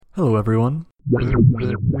Hello everyone,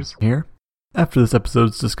 here. After this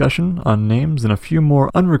episode's discussion on names and a few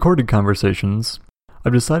more unrecorded conversations,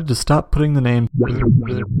 I've decided to stop putting the name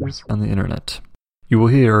on the internet. You will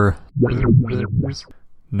hear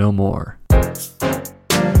no more.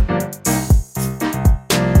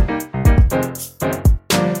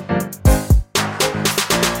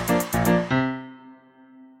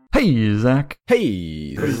 Hey, Zach.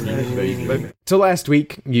 Hey. So long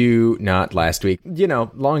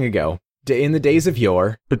ago, in the days of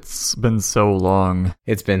yore. It's been so long.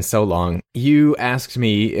 It's been so long. You asked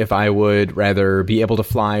me if I would rather be able to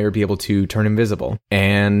fly or be able to turn invisible.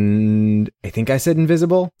 And I think I said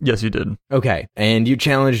invisible? Yes, you did. Okay. And you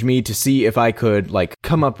challenged me to see if I could,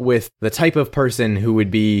 come up with the type of person who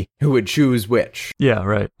would choose which. Yeah,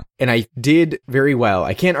 right. And I did very well.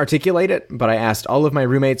 I can't articulate it, but I asked all of my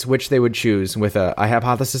roommates which they would choose with a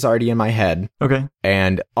hypothesis already in my head. Okay.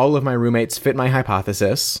 And all of my roommates fit my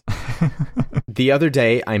hypothesis. The other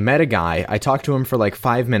day, I met a guy. I talked to him for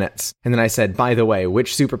 5 minutes. And then I said, by the way,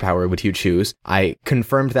 which superpower would you choose? I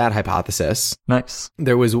confirmed that hypothesis. Nice.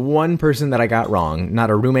 There was one person that I got wrong. Not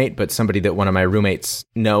a roommate, but somebody that one of my roommates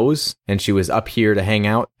knows. And she was up here to hang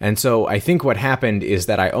out. And so I think what happened is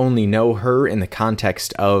that I only know her in the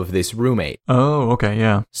context of this roommate. Oh, okay,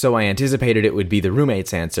 yeah. So I anticipated it would be the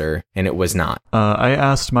roommate's answer, and it was not. I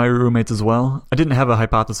asked my roommates as well. I didn't have a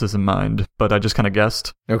hypothesis in mind, but I just kind of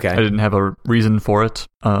guessed. Okay. I didn't have a reason for it.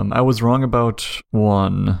 I was wrong about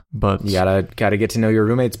one, but... You gotta get to know your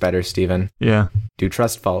roommates better, Steven. Yeah. Do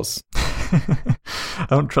trust falls. I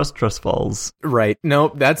don't trust falls. Right.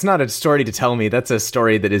 Nope, that's not a story to tell me. That's a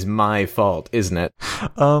story that is my fault, isn't it?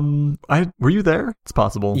 Were you there? It's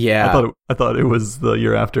possible. Yeah. I thought it was the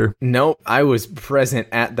year after. Nope, I was present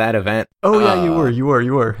at that event. Oh yeah, you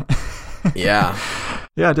were. Yeah.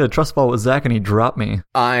 Yeah, I did. Trust fall with Zach and he dropped me.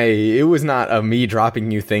 It was not a me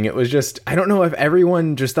dropping you thing. It was just, I don't know if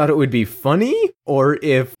everyone just thought it would be funny or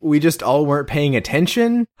if we just all weren't paying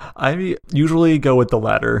attention. I usually go with the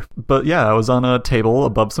latter. But yeah, I was on a table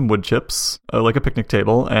above some wood chips, like a picnic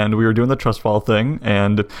table, and we were doing the trust fall thing.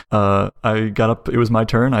 And I got up, it was my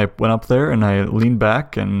turn. I went up there and I leaned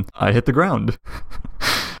back and I hit the ground.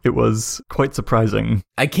 It was quite surprising.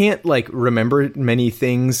 I can't remember many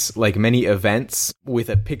things, many events with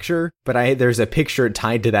a picture, but there's a picture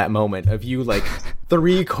tied to that moment of you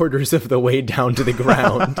 3/4 of the way down to the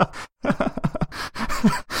ground.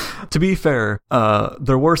 To be fair,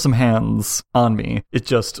 there were some hands on me. It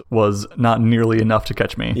just was not nearly enough to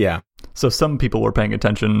catch me. Yeah. So some people were paying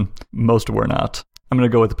attention, most were not. I'm going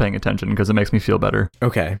to go with the paying attention because it makes me feel better.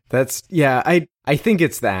 Okay. I think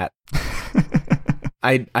it's that.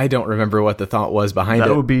 I don't remember what the thought was behind it.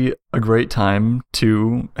 That would be a great time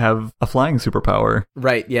to have a flying superpower.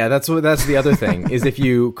 Right, yeah, that's the other thing, is if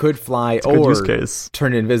you could fly or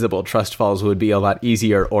turn invisible, trust falls would be a lot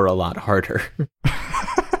easier or a lot harder.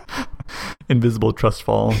 Invisible trust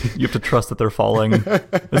fall. You have to trust that they're falling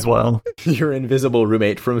as well. Your invisible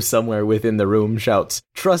roommate from somewhere within the room shouts,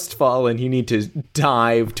 trust fall, and you need to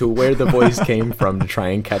dive to where the voice came from to try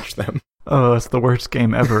and catch them. Oh, it's the worst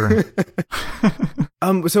game ever.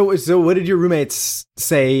 So what did your roommates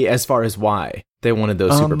say as far as why they wanted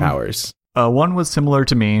those superpowers? One was similar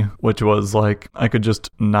to me, which was I could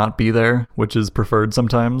just not be there, which is preferred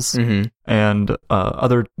sometimes. Mm-hmm. And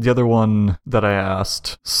the other one that I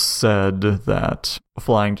asked said that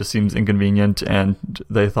flying just seems inconvenient, and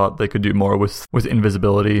they thought they could do more with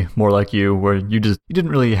invisibility, more like you, where you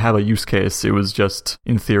didn't really have a use case. It was just,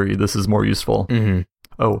 in theory, this is more useful. Mm-hmm.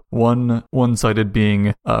 Oh, one cited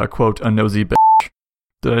being, quote, a nosy bitch.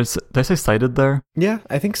 Did I say cited there? Yeah,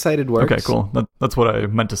 I think cited works. Okay, cool. That's what I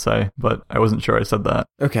meant to say, but I wasn't sure I said that.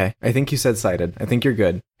 Okay, I think you said cited. I think you're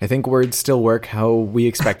good. I think words still work how we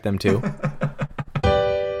expect them to.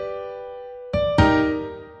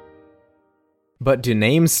 But do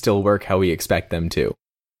names still work how we expect them to?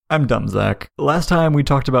 I'm dumb, Zach. Last time we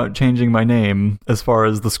talked about changing my name as far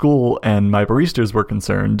as the school and my baristas were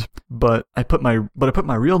concerned, but I put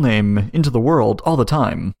my real name into the world all the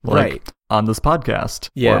time. Right. On this podcast,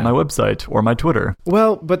 yeah. Or on my website, or my Twitter.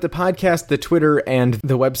 Well, but the podcast, the Twitter, and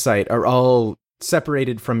the website are all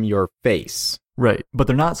separated from your face. Right, but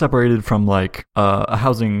they're not separated from a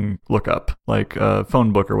housing lookup, like a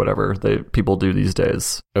phone book or whatever people do these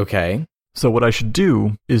days. Okay. So what I should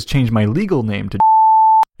do is change my legal name to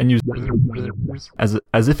and use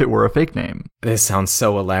as if it were a fake name. This sounds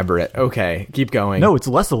so elaborate. Okay, keep going. No, it's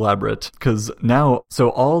less elaborate, because now, so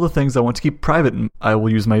all the things I want to keep private, I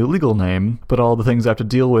will use my legal name, but all the things I have to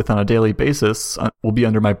deal with on a daily basis will be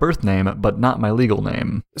under my birth name, but not my legal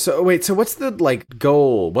name. So wait, so what's the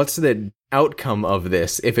goal? What's the outcome of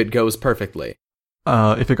this if it goes perfectly?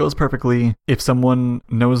 If it goes perfectly, if someone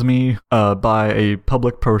knows me by a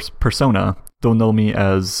public persona, they'll know me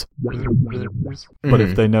as... But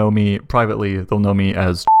if they know me privately, they'll know me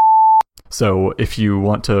as... So if you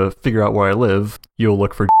want to figure out where I live, you'll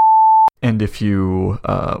look for... And if you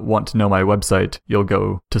want to know my website, you'll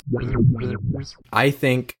go to... I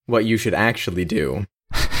think what you should actually do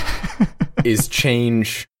is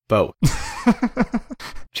change both.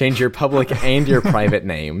 Change your public and your private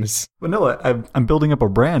names. But no, I'm building up a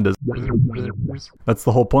brand. That's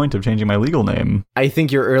the whole point of changing my legal name. I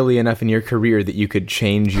think you're early enough in your career that you could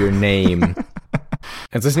change your name.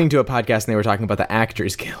 I was listening to a podcast and they were talking about the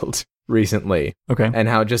Actors Guild recently. Okay. And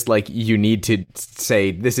how just like you need to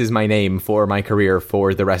say, this is my name for my career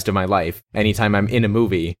for the rest of my life. Anytime I'm in a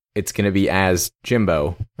movie, it's going to be as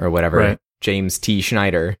Jimbo or whatever. Right. James T.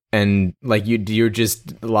 Schneider. And like you're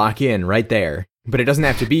just lock in right there. But it doesn't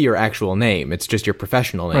have to be your actual name. It's just your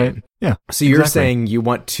professional name. Right. Yeah. So you're saying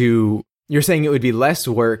you're saying it would be less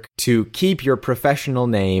work to keep your professional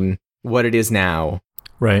name what it is now.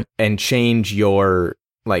 Right. And change your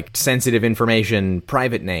like sensitive information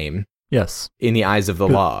private name. Yes. In the eyes of the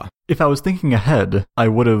law. If I was thinking ahead, I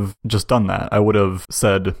would have just done that. I would have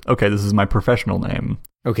said, okay, this is my professional name.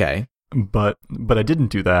 Okay. But I didn't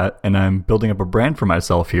do that, and I'm building up a brand for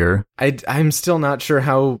myself here. I'm still not sure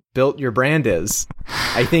how built your brand is.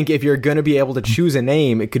 I think if you're going to be able to choose a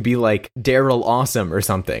name, it could be like Daryl Awesome or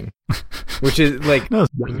something. Which is like... No,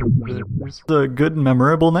 it's a good,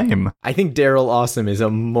 memorable name. I think Daryl Awesome is a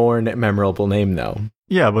more memorable name, though.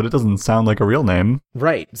 Yeah, but it doesn't sound like a real name.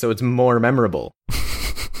 Right, so it's more memorable.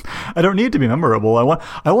 I don't need to be memorable.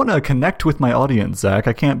 I want to connect with my audience, Zach.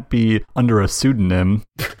 I can't be under a pseudonym.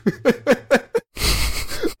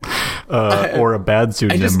 Or a bad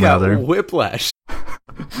pseudonym, I just rather. got whiplash.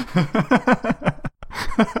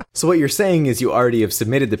 So what you're saying is you already have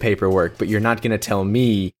submitted the paperwork, but you're not going to tell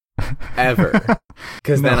me ever.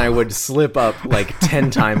 Because then I would slip up like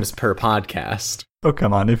 10 times per podcast. Oh,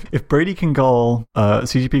 come on. If Brady can call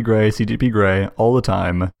CGP Grey all the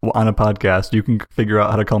time on a podcast, you can figure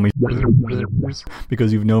out how to call me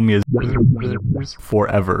because you've known me as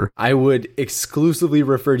forever. I would exclusively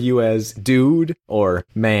refer to you as dude or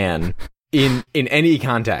man in any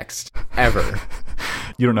context, ever.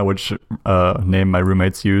 You don't know which name my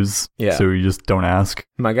roommates use, so you just don't ask.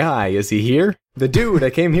 My guy, is he here? The dude,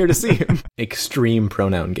 I came here to see him. Extreme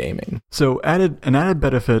pronoun gaming. So an added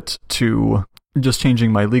benefit to... just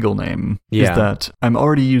changing my legal name is that I'm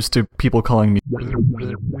already used to people calling me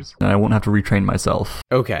and I won't have to retrain myself.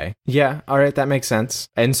 Okay. Yeah. All right. That makes sense.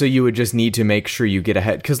 And so you would just need to make sure you get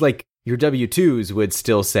ahead because like your W-2s would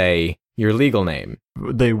still say your legal name.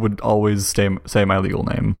 They would always say my legal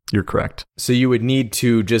name. You're correct. So you would need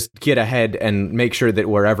to just get ahead and make sure that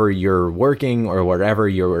wherever you're working or wherever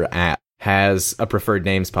you're at has a preferred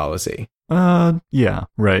names policy. Yeah,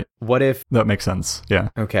 right. What if... That makes sense, yeah.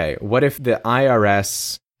 Okay, what if the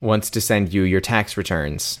IRS wants to send you your tax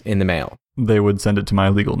returns in the mail? They would send it to my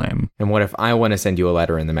legal name. And what if I want to send you a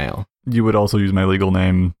letter in the mail? You would also use my legal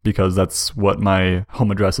name because that's what my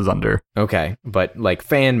home address is under. Okay, but like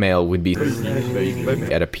fan mail would be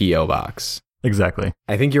at a P.O. box. Exactly.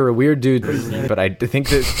 I think you're a weird dude, but I think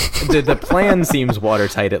that the plan seems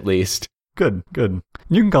watertight at least. Good.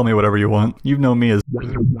 You can call me whatever you want. You've known me as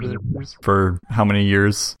for how many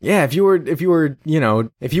years? Yeah, if you were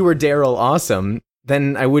Daryl Awesome,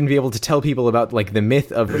 then I wouldn't be able to tell people about like the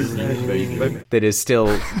myth of that is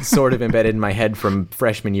still sort of embedded in my head from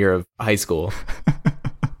freshman year of high school.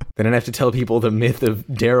 Then I'd have to tell people the myth of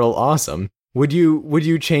Daryl Awesome. Would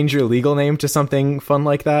you change your legal name to something fun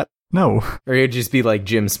like that? No. Or it'd just be like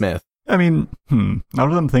Jim Smith. I mean, now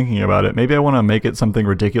that I'm thinking about it, maybe I want to make it something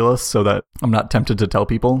ridiculous so that I'm not tempted to tell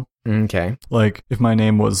people. Okay. Like, if my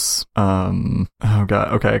name was, oh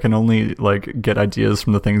god, okay, I can only, like, get ideas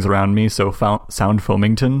from the things around me, so Sound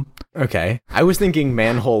Foamington. Okay. I was thinking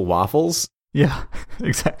Manhole Waffles. Yeah,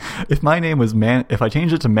 exactly. If my name was if I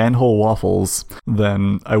changed it to Manhole Waffles,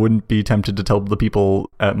 then I wouldn't be tempted to tell the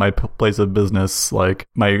people at my place of business, like,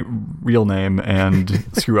 my real name and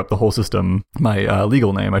screw up the whole system. My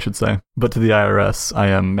legal name, I should say. But to the IRS, I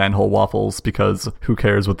am Manhole Waffles because who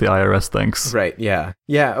cares what the IRS thinks? Right, yeah.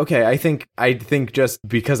 Yeah, okay, I think just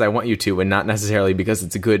because I want you to and not necessarily because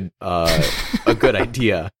it's a good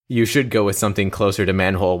idea. You should go with something closer to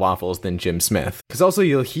Manhole Waffles than Jim Smith. Because also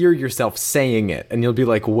you'll hear yourself saying it, and you'll be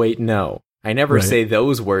like, wait, no. I never say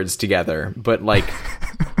those words together, but like,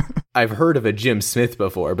 I've heard of a Jim Smith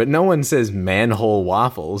before, but no one says Manhole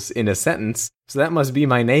Waffles in a sentence, so that must be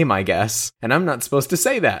my name, I guess. And I'm not supposed to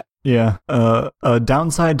say that. Yeah. A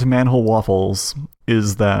downside to manhole waffles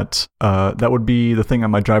is that that would be the thing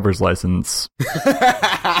on my driver's license.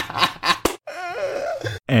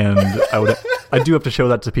 And I do have to show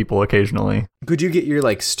that to people occasionally. Could you get your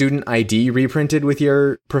like student ID reprinted with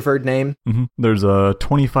your preferred name? Mm-hmm. There's a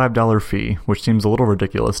 $25 fee, which seems a little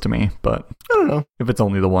ridiculous to me, but I don't know. If it's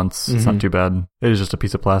only the once, it's not too bad. It is just a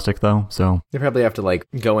piece of plastic though, so. They probably have to like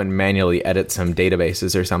go and manually edit some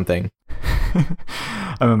databases or something.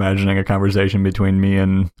 I'm imagining a conversation between me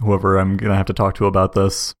and whoever I'm going to have to talk to about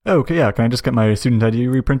this. Oh, okay, yeah, can I just get my student ID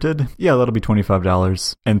reprinted? Yeah, that'll be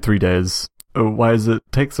 $25 in 3 days. Oh, why does it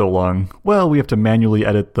take so long? Well, we have to manually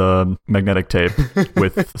edit the magnetic tape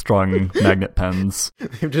with strong magnet pens.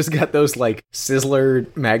 They've just got those like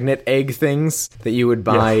Sizzler magnet egg things that you would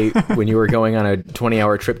buy when you were going on a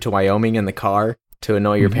 20-hour trip to Wyoming in the car to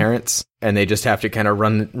annoy your parents, and they just have to kind of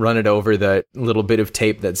run it over the little bit of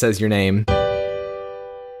tape that says your name.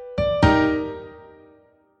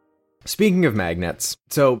 Speaking of magnets,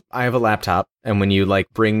 so I have a laptop, and when you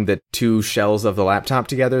like bring the two shells of the laptop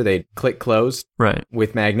together, they click closed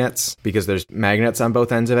with magnets because there's magnets on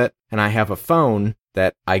both ends of it. And I have a phone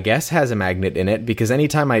that I guess has a magnet in it because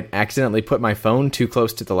anytime I accidentally put my phone too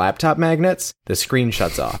close to the laptop magnets, the screen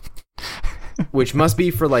shuts off. Which must be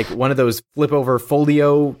for like one of those flip over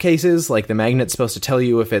folio cases, like the magnet's supposed to tell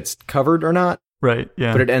you if it's covered or not. Right,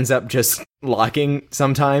 yeah. But it ends up just locking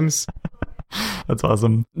sometimes. That's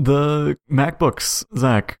awesome. The MacBooks,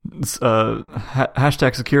 Zach,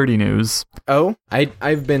 hashtag security news. Oh,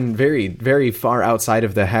 I've been very, very far outside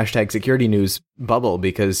of the hashtag security news bubble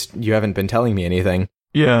because you haven't been telling me anything.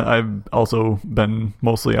 Yeah, I've also been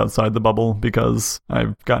mostly outside the bubble because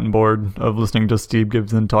I've gotten bored of listening to Steve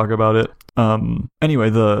Gibson talk about it. Anyway,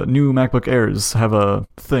 the new MacBook Airs have a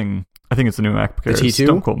thing. I think it's a new MacBook Airs. T2?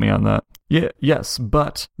 Don't quote me on that. Yeah, yes,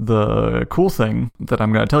 but the cool thing that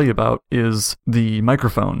I'm going to tell you about is the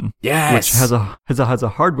microphone. Yes! Which has a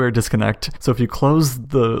hardware disconnect. So if you close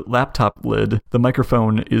the laptop lid, the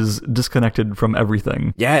microphone is disconnected from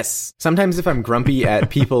everything. Yes! Sometimes if I'm grumpy at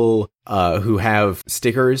people who have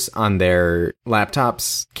stickers on their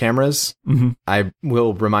laptops' cameras, I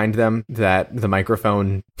will remind them that the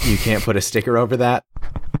microphone, you can't put a sticker over that.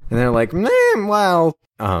 And they're like, well...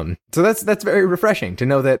 So that's very refreshing to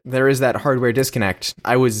know that there is that hardware disconnect.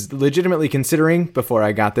 I was legitimately considering before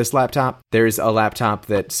I got this laptop. There's a laptop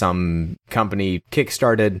that some company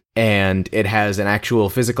kickstarted, and it has an actual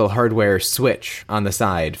physical hardware switch on the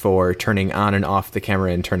side for turning on and off the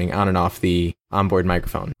camera and turning on and off the onboard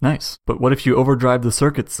microphone. Nice. But what if you overdrive the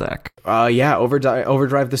circuits, Zach? Yeah,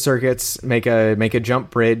 overdrive the circuits, make a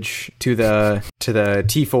jump bridge to the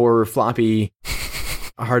T4 floppy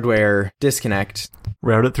hardware disconnect.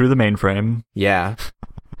 Route it through the mainframe. Yeah.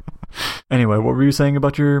 Anyway, what were you saying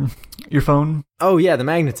about your phone? Oh, yeah, the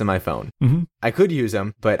magnets in my phone. Mm-hmm. I could use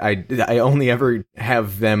them, but I only ever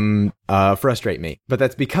have them frustrate me. But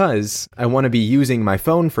that's because I want to be using my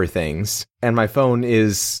phone for things, and my phone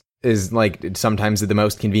is like sometimes the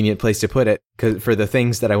most convenient place to put it for the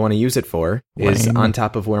things that I want to use it for is on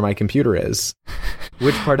top of where my computer is.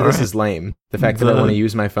 Which part of this is lame? The fact that I want to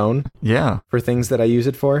use my phone? Yeah. For things that I use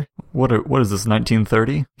it for? What is this,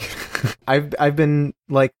 1930? I've been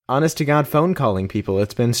like honest to God phone calling people.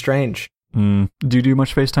 It's been strange. Do you do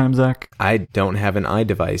much FaceTime, Zach? I don't have an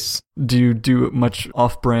iDevice. Do you do much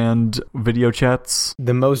off-brand video chats?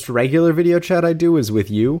 The most regular video chat I do is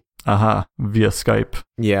with you. Via Skype.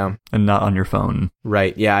 Yeah. And not on your phone.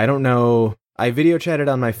 Right. Yeah, I don't know. I video chatted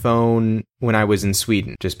on my phone when I was in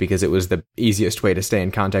Sweden, just because it was the easiest way to stay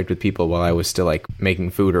in contact with people while I was still like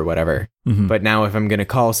making food or whatever. Mm-hmm. But now if I'm going to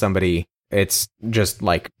call somebody, it's just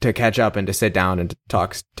like to catch up and to sit down and to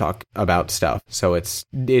talk about stuff. So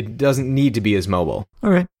it doesn't need to be as mobile.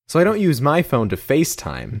 All right. So I don't use my phone to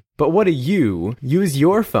FaceTime, but what do you use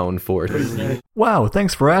your phone for? Wow,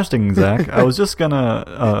 thanks for asking, Zach. I was just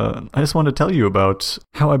I just wanted to tell you about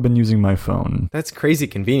how I've been using my phone. That's crazy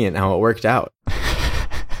convenient how it worked out.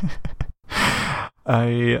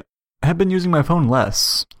 I have been using my phone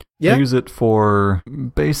less. Yeah. I use it for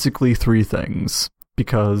basically 3 things.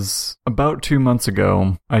 Because about 2 months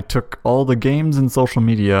ago, I took all the games and social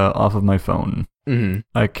media off of my phone. Mm-hmm.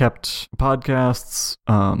 I kept podcasts,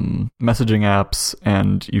 messaging apps,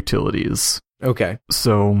 and utilities. Okay.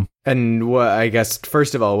 So... And what, I guess,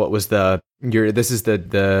 first of all, what was this is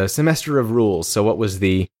the semester of rules, so what was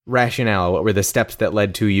the rationale? What were the steps that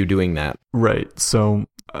led to you doing that? Right. So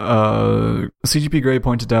CGP Grey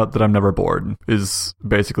pointed out that I'm never bored, is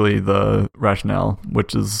basically the rationale,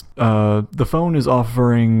 which is the phone is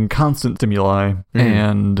offering constant stimuli,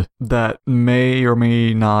 and that may or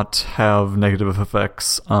may not have negative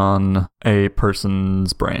effects on a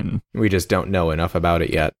person's brain. We just don't know enough about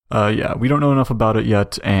it yet. Yeah, we don't know enough about it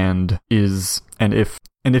yet, and if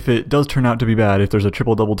it does turn out to be bad, if there's a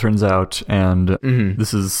triple-double turns out, and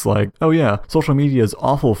this is like, oh yeah, social media is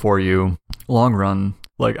awful for you, long run,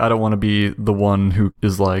 like, I don't want to be the one who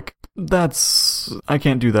is like, I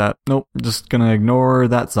can't do that. Nope, just gonna ignore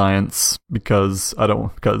that science because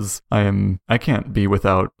I can't be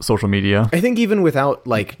without social media. I think even without,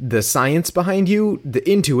 like, the science behind you, the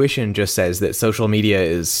intuition just says that social media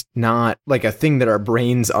is not, like, a thing that our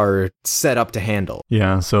brains are set up to handle.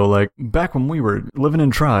 Yeah, so, like, back when we were living in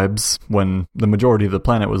tribes, when the majority of the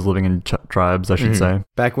planet was living in tribes, I should say.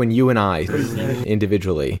 Back when you and I,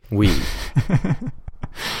 individually, we...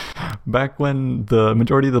 Back when the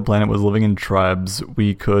majority of the planet was living in tribes,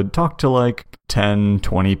 we could talk to like 10,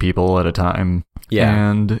 20 people at a time. Yeah.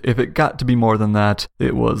 And if it got to be more than that,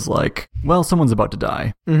 it was like, well, someone's about to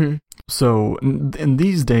die. So in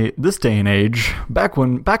this day and age, back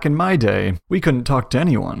in my day, we couldn't talk to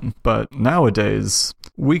anyone. But nowadays,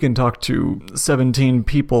 we can talk to 17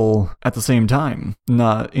 people at the same time,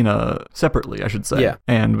 not separately, I should say. Yeah.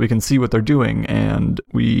 And we can see what they're doing, and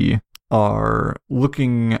we are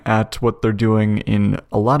looking at what they're doing in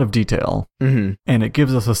a lot of detail. And it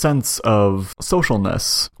gives us a sense of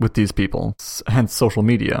socialness with these people, hence social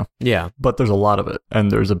media. Yeah. But there's a lot of it,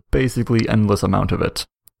 and there's a basically endless amount of it.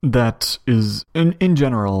 That is, in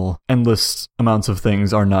general, endless amounts of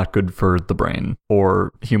things are not good for the brain,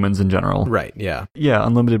 or humans in general. Right, yeah. Yeah,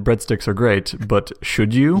 unlimited breadsticks are great, but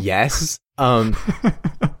should you? Yes.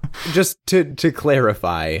 Just to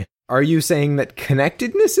clarify, are you saying that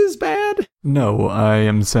connectedness is bad? No, I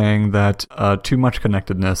am saying that too much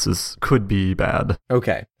connectedness could be bad.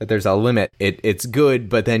 Okay, that there's a limit. It's good,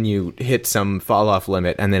 but then you hit some fall-off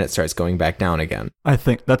limit, and then it starts going back down again. I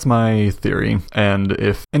think that's my theory. And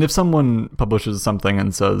if someone publishes something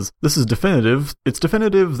and says, this is definitive, it's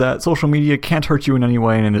definitive that social media can't hurt you in any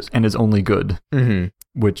way and is only good.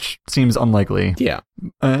 Which seems unlikely. Yeah.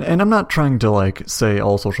 And I'm not trying to, like, say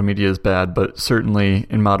all social media is bad, but certainly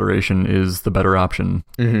in moderation is the better option.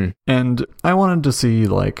 And I wanted to see,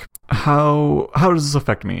 like, how does this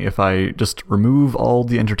affect me if I just remove all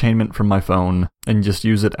the entertainment from my phone and just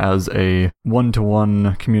use it as a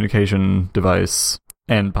one-to-one communication device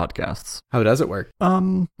and podcasts? How does it work?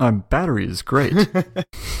 My battery is great.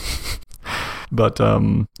 But,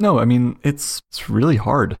 no, I mean, it's really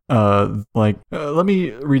hard. Let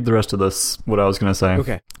me read the rest of this, what I was going to say.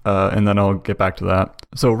 Okay. And then I'll get back to that.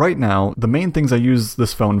 So right now, the main things I use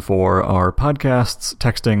this phone for are podcasts,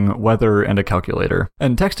 texting, weather, and a calculator.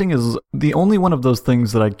 And texting is the only one of those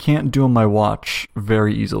things that I can't do on my watch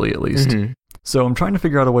very easily, at least. So I'm trying to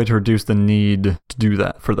figure out a way to reduce the need to do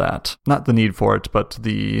that for that. Not the need for it, but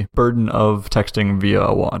the burden of texting via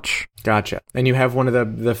a watch. Gotcha. And you have one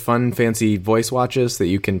of the fun, fancy voice watches that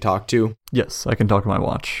you can talk to? Yes, I can talk to my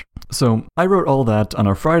watch. So I wrote all that on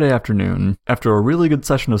a Friday afternoon after a really good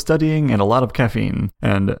session of studying and a lot of caffeine.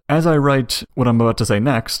 And as I write what I'm about to say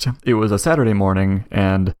next, it was a Saturday morning,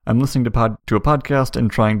 and I'm listening to a podcast and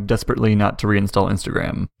trying desperately not to reinstall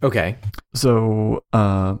Instagram. Okay. So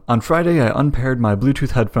on Friday, I unpaired my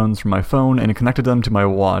Bluetooth headphones from my phone and connected them to my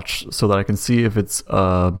watch so that I can see if it's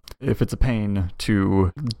a pain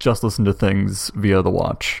to just listen to things via the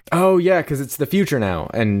watch. Oh yeah, because it's the future now,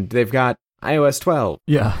 and they've got iOS 12.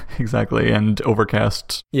 Yeah, exactly, and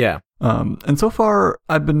Overcast. Yeah. And so far,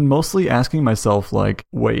 I've been mostly asking myself, like,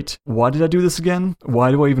 wait, why did I do this again? Why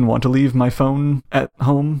do I even want to leave my phone at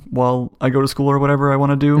home while I go to school or whatever I want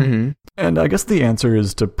to do? And I guess the answer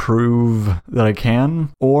is to prove that I can,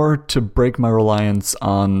 or to break my reliance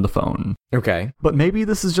on the phone. Okay. But maybe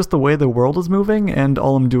this is just the way the world is moving, and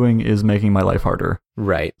all I'm doing is making my life harder.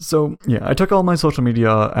 Right. So, yeah, I took all my social media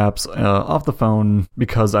apps off the phone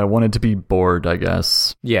because I wanted to be bored, I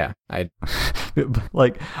guess. Yeah,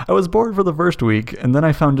 Like, I was bored for the first week, and then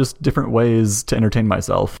I found just different ways to entertain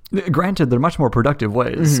myself. Granted, they're much more productive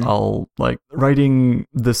ways. Writing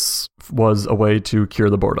this was a way to cure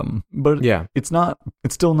the boredom. But yeah, it's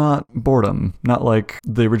still not boredom. Not like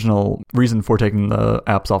the original reason for taking the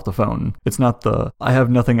apps off the phone. It's not I have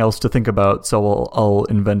nothing else to think about, so I'll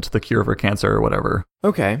invent the cure for cancer or whatever.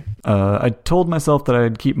 Okay. I told myself that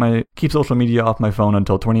I'd keep social media off my phone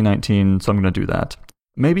until 2019, so I'm going to do that.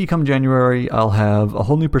 maybe come January, I'll have a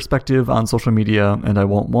whole new perspective on social media and I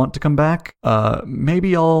won't want to come back.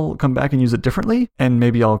 Maybe I'll come back and use it differently, and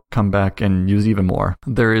maybe I'll come back and use even more.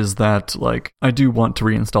 There is that, like, I do want to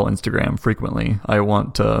reinstall Instagram frequently. I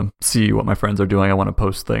want to see what my friends are doing. I want to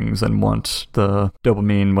post things and want the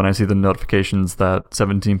dopamine when I see the notifications that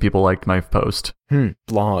 17 people liked my post.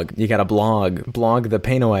 Blog. You gotta blog. Blog the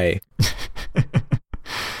pain away.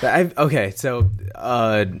 Okay, so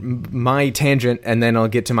my tangent, and then I'll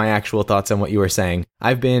get to my actual thoughts on what you were saying.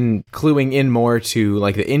 I've been cluing in more to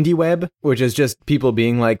like the indie web, which is just people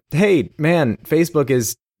being like, hey, man, Facebook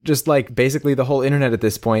is just like basically the whole internet at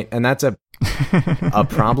this point, and that's a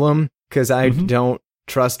problem because I don't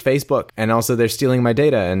trust Facebook, and also they're stealing my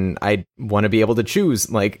data, and I want to be able to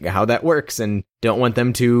choose like how that works and don't want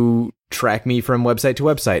them to track me from website to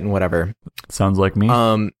website and whatever. Sounds like me.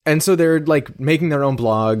 And so they're like making their own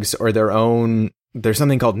blogs or there's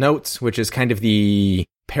something called Notes, which is kind of the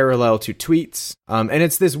parallel to tweets. And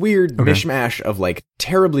it's this weird mishmash of like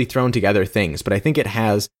terribly thrown together things, but I think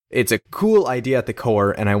it's a cool idea at the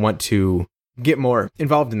core, and I want to get more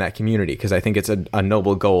involved in that community because I think it's a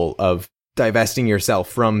noble goal of divesting yourself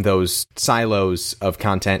from those silos of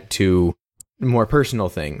content to more personal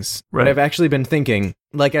things. Right. But I've actually been thinking,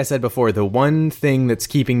 like I said before, the one thing that's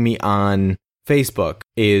keeping me on Facebook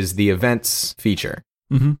is the events feature.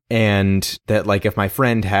 And that, like, if my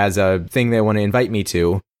friend has a thing they want to invite me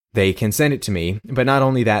to, they can send it to me. But not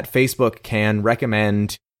only that, Facebook can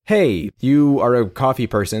recommend, hey, you are a coffee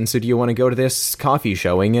person, so do you want to go to this coffee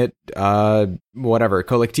showing at Colectivo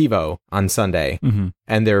on Sunday?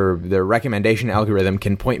 And their recommendation algorithm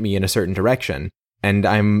can point me in a certain direction. And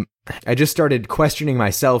I just started questioning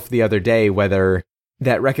myself the other day whether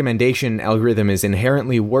that recommendation algorithm is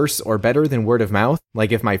inherently worse or better than word of mouth.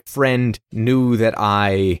 Like, if my friend knew that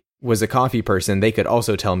I was a coffee person, they could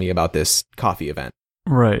also tell me about this coffee event.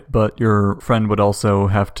 Right, but your friend would also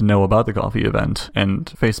have to know about the coffee event, and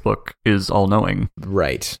Facebook is all-knowing.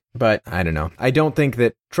 Right, but I don't know. I don't think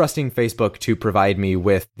that trusting Facebook to provide me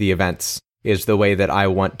with the events is the way that I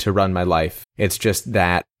want to run my life. It's just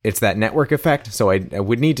that it's that network effect, so I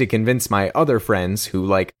would need to convince my other friends who,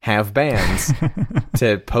 like, have bands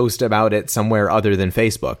to post about it somewhere other than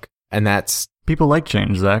Facebook, and that's... People like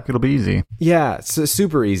change, Zach. It'll be easy. Yeah, it's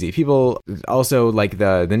super easy. People also like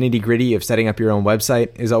the nitty-gritty of setting up your own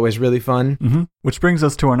website is always really fun. Which brings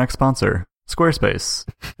us to our next sponsor, Squarespace.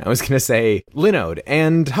 I was going to say Linode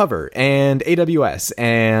and Hover and AWS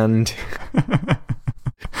and...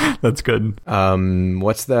 That's good.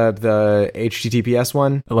 What's the HTTPS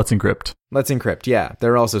one? Let's Encrypt. Let's Encrypt, yeah.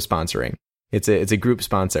 They're also sponsoring. It's a group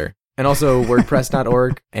sponsor. And also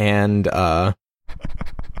WordPress.org and...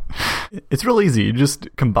 It's real easy. You just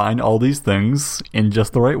combine all these things in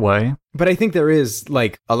just the right way. But I think there is,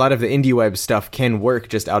 like, a lot of the indie web stuff can work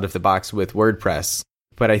just out of the box with WordPress.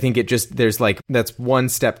 But I think that's one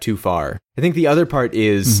step too far. I think the other part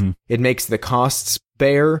is it makes the costs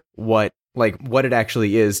bear what it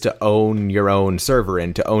actually is to own your own server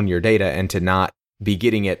and to own your data and to not be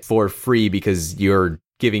getting it for free because you're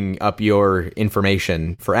giving up your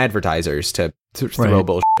information for advertisers to throw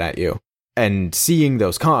bullshit at you. And seeing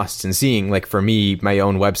those costs and seeing, like, for me, my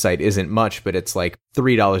own website isn't much, but it's like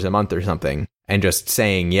 $3 a month or something. And just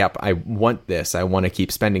saying, yep, I want this. I want to keep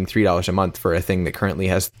spending $3 a month for a thing that currently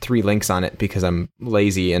has 3 links on it because I'm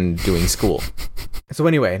lazy and doing school. So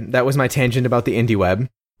anyway, that was my tangent about the indie web.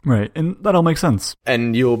 Right, and that all makes sense.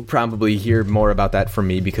 And you'll probably hear more about that from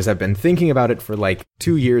me because I've been thinking about it for like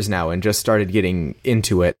 2 years now and just started getting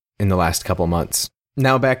into it in the last couple months.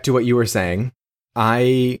 Now back to what you were saying.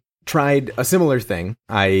 I tried a similar thing.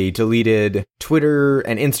 I deleted Twitter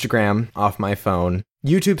and Instagram off my phone.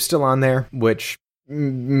 YouTube's still on there, which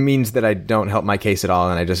means that I don't help my case at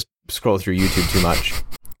all, and I just scroll through YouTube too much.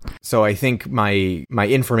 So I think my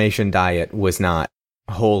information diet was not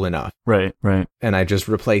whole enough. Right. And I just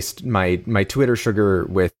replaced my Twitter sugar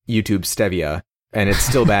with YouTube stevia, and it's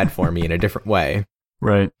still bad for me in a different way.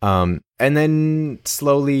 Right. And then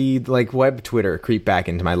slowly, like, web Twitter creeped back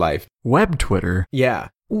into my life. Web Twitter? Yeah.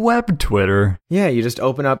 Web Twitter? Yeah, you just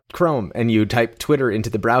open up Chrome and you type Twitter into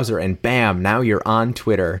the browser and bam, now you're on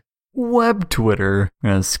Twitter. Web Twitter.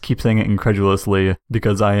 Yes, keep saying it incredulously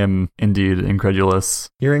because I am indeed incredulous.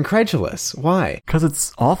 You're incredulous. Why? Because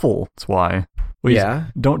it's awful. That's why. Please, yeah?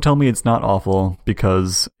 Don't tell me it's not awful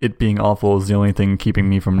because it being awful is the only thing keeping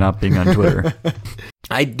me from not being on Twitter.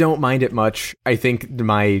 I don't mind it much. I think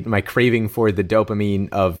my craving for the dopamine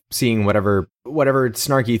of seeing whatever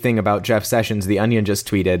snarky thing about Jeff Sessions, The Onion just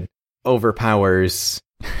tweeted, overpowers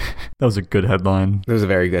That was a good headline. It was a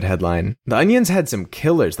very good headline. The Onion's had some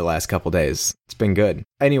killers the last couple days. It's been good.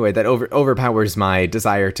 Anyway, that overpowers my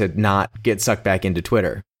desire to not get sucked back into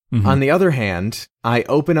Twitter. Mm-hmm. On the other hand, I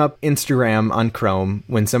open up Instagram on Chrome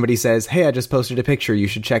when somebody says, hey, I just posted a picture, you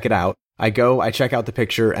should check it out. I go, I check out the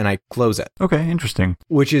picture, and I close it. Okay, interesting.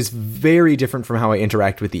 Which is very different from how I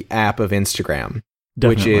interact with the app of Instagram.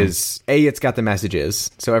 Definitely. Which is, it's got the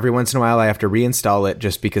messages. So every once in a while I have to reinstall it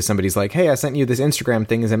just because somebody's like, hey, I sent you this Instagram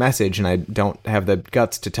thing as a message, and I don't have the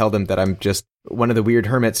guts to tell them that I'm just one of the weird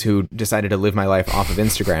hermits who decided to live my life off of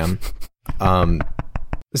Instagram.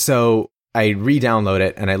 So I re-download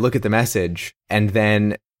it and I look at the message, and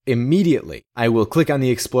then immediately I will click on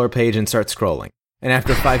the explore page and start scrolling. And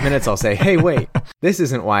after 5 minutes, I'll say, hey, wait, this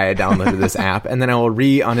isn't why I downloaded this app. And then I will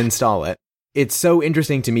re-uninstall it. It's so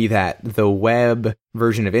interesting to me that the web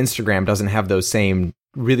version of Instagram doesn't have those same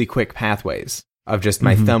really quick pathways of just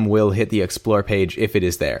my thumb will hit the explore page if it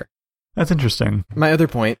is there. That's interesting. My other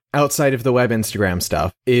point, outside of the web Instagram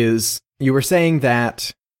stuff, is you were saying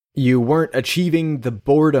that you weren't achieving the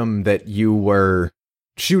boredom that you were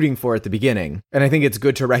shooting for at the beginning. And I think it's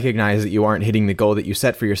good to recognize that you aren't hitting the goal that you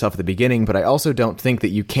set for yourself at the beginning, but I also don't think that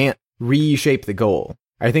you can't reshape the goal.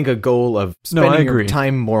 I think a goal of spending your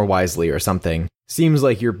time more wisely or something seems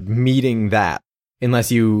like you're meeting that,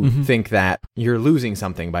 unless you think that you're losing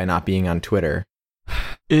something by not being on Twitter.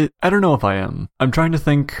 I don't know if I am. I'm trying to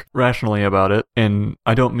think rationally about it, and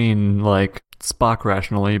I don't mean like Spock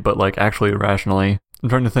rationally, but like actually rationally. I'm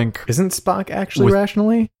trying to think. Isn't Spock actually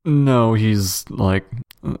rationally? No, he's like...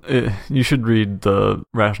 you should read the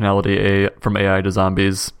Rationality from AI to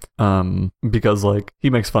Zombies, because like he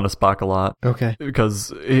makes fun of Spock a lot. Okay.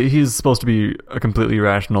 Because he's supposed to be completely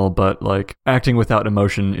rational, but like acting without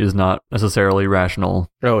emotion is not necessarily rational.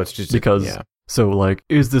 Oh, it's just... Because... Yeah. So, like,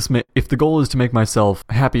 if the goal is to make myself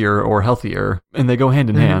happier or healthier, and they go hand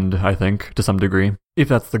in hand, I think, to some degree, if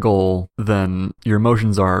that's the goal, then your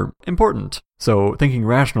emotions are important. So, thinking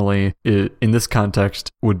rationally in this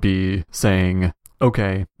context would be saying,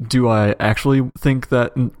 okay, do I actually think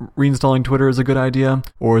that reinstalling Twitter is a good idea,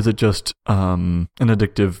 or is it just an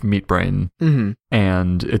addictive meat brain? Mm-hmm.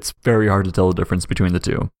 And it's very hard to tell the difference between the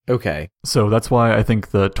two. Okay. So, that's why I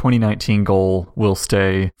think the 2019 goal will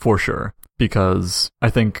stay for sure. Because I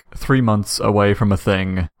think 3 months away from a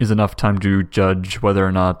thing is enough time to judge whether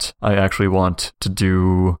or not I actually want to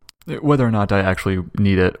do, whether or not I actually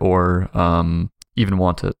need it or even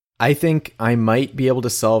want it. I think I might be able to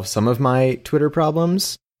solve some of my Twitter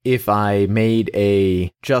problems if I made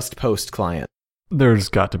a just post client. There's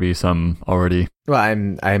got to be some already.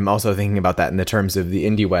 Well, I'm also thinking about that in the terms of the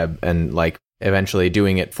indie web and like eventually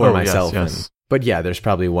doing it for myself. Yes. But yeah, there's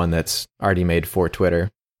probably one that's already made for Twitter.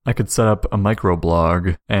 I could set up a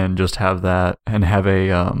microblog and just have that and have a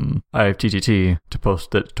IFTTT to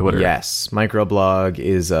post it to Twitter. Yes, microblog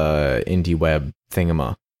is a indie web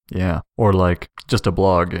thingama. Yeah, or like just a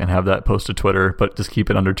blog and have that post to Twitter, but just keep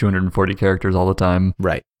it under 240 characters all the time.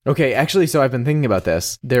 Right. Okay, actually, so I've been thinking about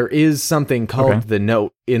this. There is something called the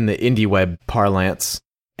note in the indie web parlance,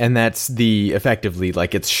 and that's effectively,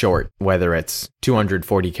 like, it's short, whether it's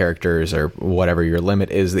 240 characters or whatever your limit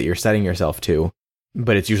is that you're setting yourself to.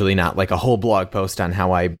 But it's usually not like a whole blog post on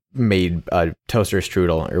how I made a toaster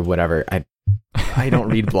strudel or whatever. I don't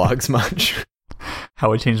read blogs much.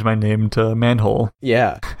 How I changed my name to Manhole.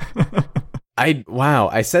 Yeah.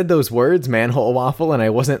 I said those words, manhole waffle, and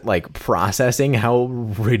I wasn't like processing how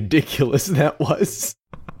ridiculous that was.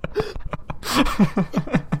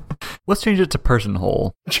 Let's change it to Person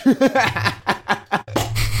Hole.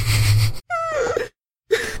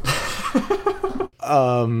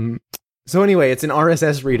 So anyway, it's an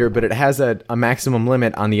RSS reader, but it has a maximum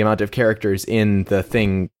limit on the amount of characters in the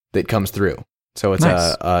thing that comes through. So it's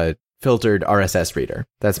nice. a filtered RSS reader.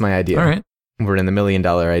 That's my idea. All right. We're in the $1 million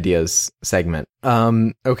ideas segment.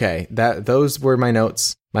 Okay, those were my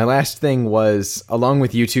notes. My last thing was, along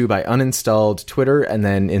with YouTube, I uninstalled Twitter and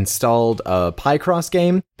then installed a Picross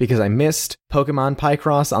game because I missed Pokemon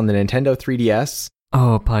Picross on the Nintendo 3DS.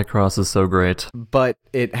 Oh, Picross is so great. But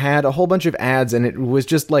it had a whole bunch of ads, and it was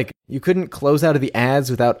just like, you couldn't close out of the ads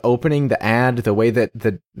without opening the ad the way that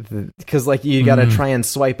because like you gotta try and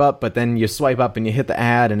swipe up, but then you swipe up and you hit the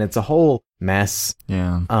ad, and it's a whole mess.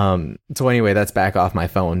 Yeah. So anyway, that's back off my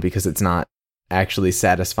phone because it's not actually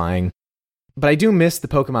satisfying. But I do miss the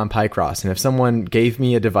Pokemon Picross, and if someone gave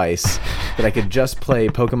me a device that I could just play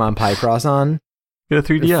Pokemon Picross on, get a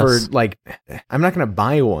 3DS. For like, I'm not gonna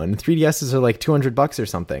buy one. 3DSs are like $200 or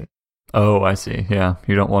something. Oh, I see. Yeah,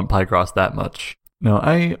 you don't want Picross that much. No,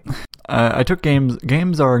 I I took games.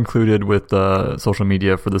 Games are included with social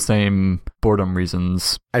media for the same boredom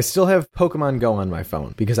reasons. I still have Pokemon Go on my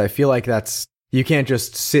phone because I feel like you can't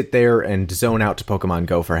just sit there and zone out to Pokemon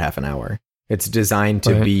Go for half an hour. It's designed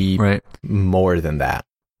to be more than that.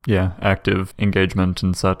 Yeah, active engagement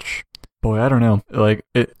and such. Boy, I don't know. Like,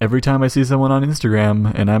 every time I see someone on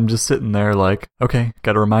Instagram and I'm just sitting there like, okay,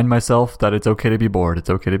 gotta remind myself that it's okay to be bored. It's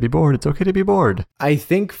okay to be bored. It's okay to be bored. I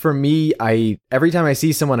think for me, every time I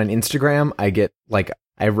see someone on Instagram, I get like,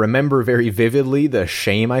 I remember very vividly the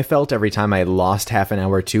shame I felt every time I lost half an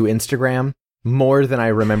hour to Instagram, more than I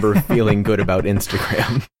remember feeling good about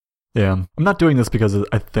Instagram. Yeah, I'm not doing this because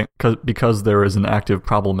because there is an active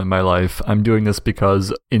problem in my life. I'm doing this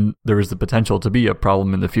because there is the potential to be a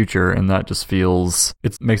problem in the future, and that just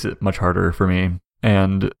makes it much harder for me.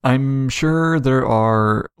 And I'm sure there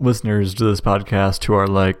are listeners to this podcast who are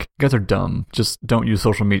like, you guys are dumb. Just don't use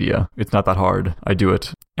social media. It's not that hard. I do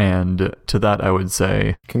it. And to that, I would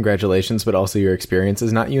say, congratulations, but also your experience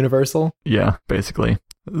is not universal. Yeah, basically.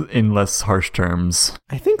 In less harsh terms.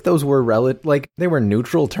 I think those were they were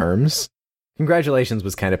neutral terms. Congratulations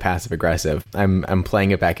was kind of passive aggressive. I'm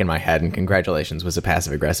playing it back in my head, and congratulations was a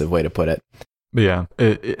passive aggressive way to put it. But yeah,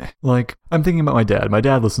 I'm thinking about my dad. My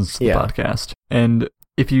dad listens to the podcast, and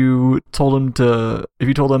if you told him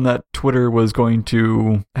that Twitter was going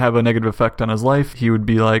to have a negative effect on his life, he would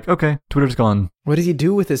be like, okay, Twitter's gone. What does he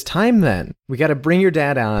do with his time then? We got to bring your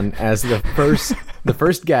dad on as the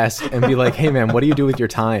first guest and be like, hey man, what do you do with your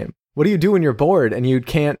time? What do you do when you're bored and you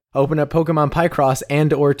can't open up Pokemon Picross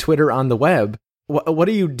and or Twitter on the web? What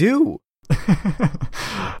do you do?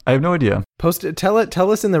 I have no idea.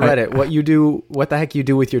 Tell us in the Reddit what you do, what the heck you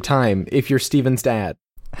do with your time if you're Steven's dad.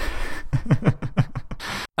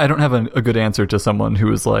 I don't have a good answer to someone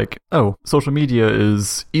who is like, oh, social media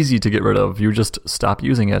is easy to get rid of. You just stop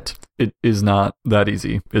using it. It is not that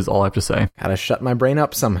easy, is all I have to say. Gotta shut my brain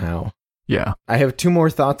up somehow. Yeah. I have two more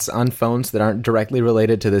thoughts on phones that aren't directly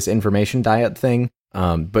related to this information diet thing.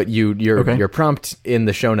 But your prompt in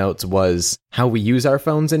the show notes was how we use our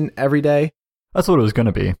phones in every day. That's what it was going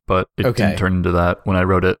to be, but it didn't turn into that when I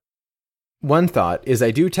wrote it. One thought is I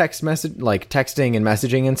do texting and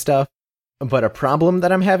messaging and stuff. But a problem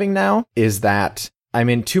that I'm having now is that I'm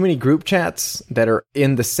in too many group chats that are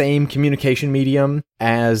in the same communication medium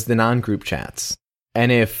as the non-group chats.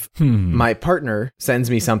 And if my partner sends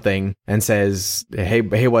me something and says, hey,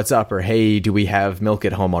 what's up? Or, hey, do we have milk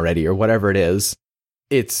at home already? Or whatever it is,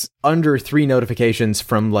 it's under 3 notifications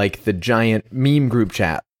from like the giant meme group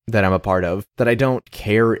chat that I'm a part of that I don't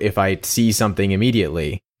care if I see something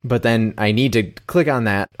immediately. But then I need to click on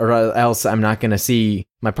that or else I'm not going to see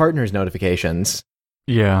my partner's notifications.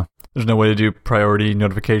 Yeah. There's no way to do priority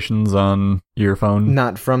notifications on your phone?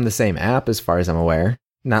 Not from the same app, as far as I'm aware.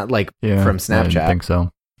 Not like from Snapchat. I didn't think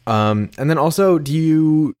so. And then also, do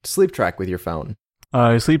you sleep track with your phone?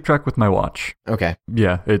 I sleep track with my watch. Okay.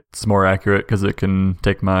 Yeah, it's more accurate because it can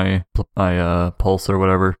take my pulse or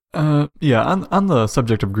whatever. Yeah, on the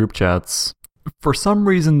subject of group chats, for some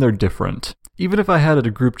reason they're different. Even if I had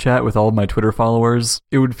a group chat with all of my Twitter followers,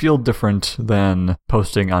 it would feel different than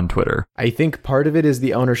posting on Twitter. I think part of it is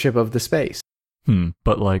the ownership of the space.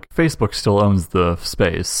 But like, Facebook still owns the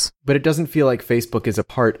space. But it doesn't feel like Facebook is a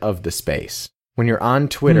part of the space. When you're on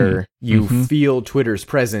Twitter, you feel Twitter's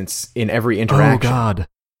presence in every interaction. Oh God,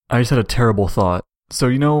 I just had a terrible thought. So,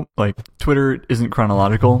 like, Twitter isn't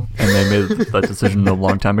chronological, and they made that decision a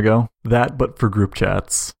long time ago. That, but for group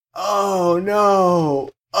chats. Oh, no.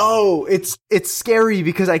 Oh, it's scary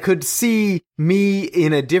because I could see me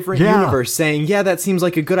in a different universe saying, yeah, that seems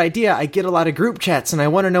like a good idea. I get a lot of group chats and I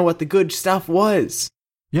want to know what the good stuff was.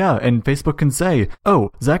 Yeah, and Facebook can say,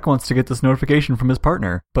 oh, Zach wants to get this notification from his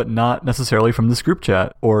partner, but not necessarily from this group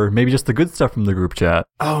chat, or maybe just the good stuff from the group chat.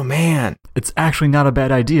 Oh, man. It's actually not a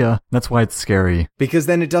bad idea. That's why it's scary. Because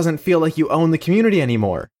then it doesn't feel like you own the community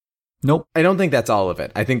anymore. Nope. I don't think that's all of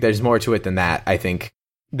it. I think there's more to it than that. I think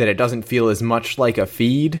that it doesn't feel as much like a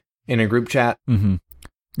feed in a group chat. Mm-hmm.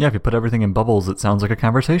 Yeah, if you put everything in bubbles, it sounds like a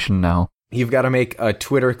conversation now. You've got to make a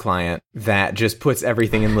Twitter client that just puts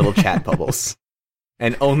everything in little chat bubbles.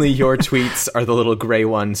 And only your tweets are the little gray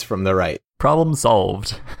ones from the right. Problem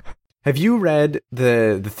solved. Have you read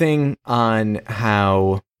the thing on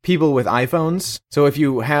how people with iPhones, so if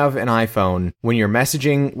you have an iPhone, when you're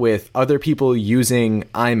messaging with other people using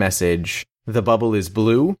iMessage, the bubble is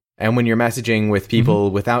blue. And when you're messaging with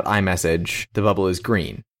people without iMessage, the bubble is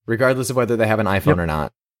green, regardless of whether they have an iPhone or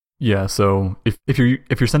not. Yeah, so if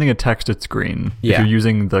you're sending a text, it's green. Yeah. If you're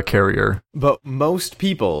using the carrier. But most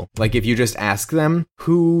people, like if you just ask them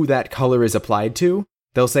who that color is applied to,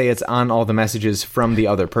 they'll say it's on all the messages from the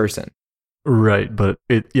other person. Right, but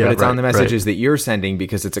but it's on the messages that you're sending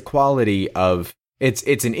because it's a quality of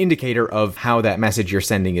it's an indicator of how that message you're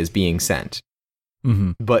sending is being sent.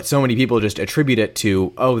 Mm-hmm. But so many people just attribute it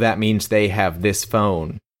to, oh, that means they have this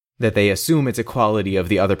phone, that they assume it's a quality of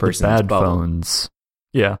the other person's bad bubble. phones.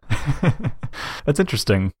 Yeah. That's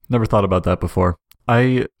interesting. Never thought about that before.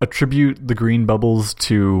 I attribute the green bubbles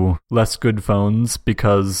to less good phones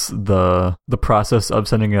because the process of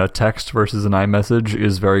sending a text versus an iMessage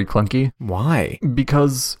is very clunky. Why?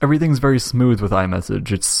 Because everything's very smooth with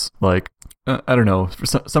iMessage. It's like, I don't know, for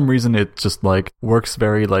some reason it just like works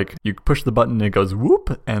very like you push the button and it goes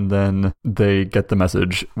whoop and then they get the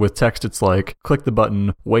message. With text it's like click the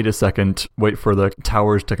button, wait a second, wait for the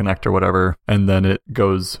towers to connect or whatever, and then it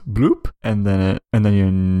goes bloop and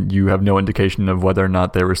then you have no indication of whether or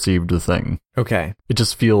not they received the thing. Okay. It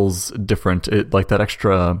just feels different. It like that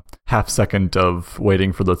extra half second of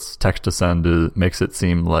waiting for the text to send makes it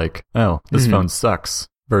seem like, oh, this phone sucks.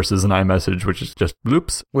 Versus an iMessage, which is just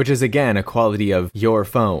bloops. Which is, again, a quality of your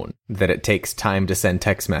phone, that it takes time to send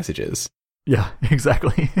text messages. Yeah,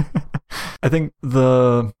 exactly. I think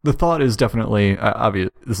the thought is definitely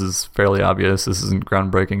obvious. This is fairly obvious. This isn't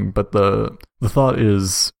groundbreaking, but the thought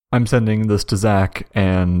is I'm sending this to Zach,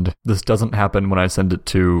 and this doesn't happen when I send it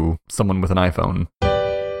to someone with an iPhone.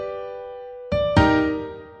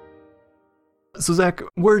 So, Zach,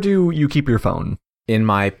 where do you keep your phone? In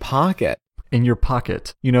my pocket. In your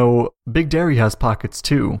pocket. You know, Big Dairy has pockets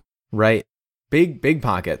too. Right. Big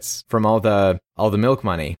pockets from all the milk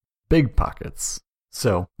money. Big pockets.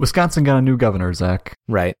 So, Wisconsin got a new governor, Zach.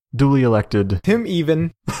 Right. Duly elected. Tim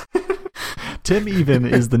Even. Tim Even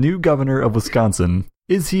is the new governor of Wisconsin.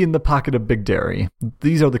 Is he in the pocket of Big Dairy?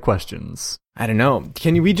 These are the questions. I don't know.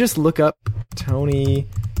 Can we just look up Tony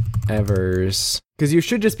Evers? Because you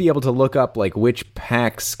should just be able to look up like which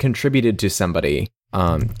PACs contributed to somebody.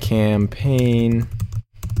 Campaign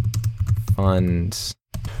funds.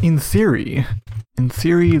 In theory,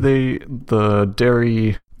 the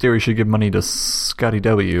dairy should give money to Scotty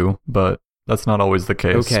W, but that's not always the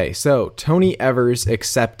case. Okay, so Tony Evers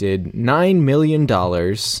accepted $9 million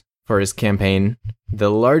for his campaign.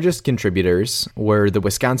 The largest contributors were the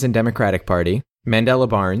Wisconsin Democratic Party, Mandela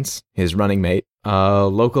Barnes, his running mate,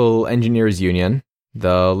 local engineers union,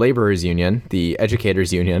 the Laborers Union, the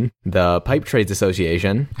Educators Union, the Pipe Trades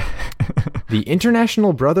Association, the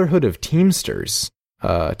International Brotherhood of Teamsters,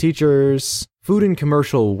 teachers, food and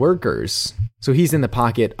commercial workers. So he's in the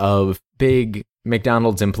pocket of big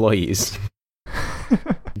McDonald's employees.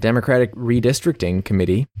 Democratic Redistricting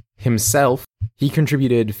Committee himself, he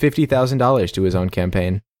contributed $50,000 to his own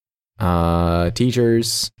campaign.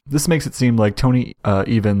 Teachers. This makes it seem like Tony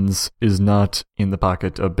Evans is not in the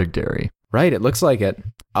pocket of Big Dairy. Right, it looks like it.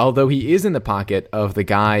 Although he is in the pocket of the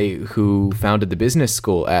guy who founded the business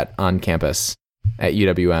school on campus at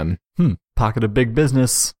UWM. Pocket of big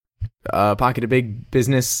business. Pocket of big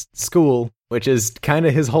business school, which is kind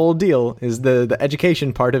of his whole deal, is the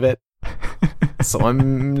education part of it. So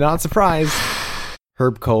I'm not surprised.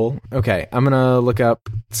 Herb Cole. Okay, I'm going to look up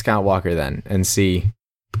Scott Walker then and see.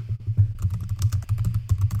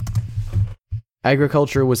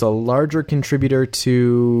 Agriculture was a larger contributor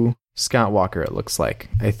to Scott Walker, it looks like.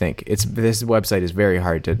 I think this website is very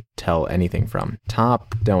hard to tell anything from.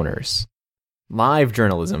 Top donors. Live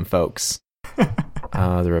journalism, folks.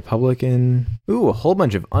 The Republican. Ooh, a whole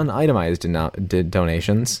bunch of unitemized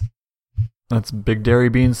donations. That's Big Dairy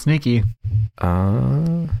being sneaky.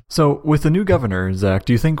 So, with the new governor, Zach,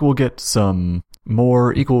 do you think we'll get some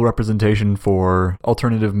more equal representation for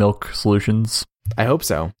alternative milk solutions? I hope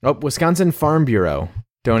so. Oh, Wisconsin Farm Bureau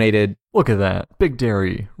donated. Look at that. Big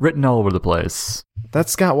Dairy, written all over the place.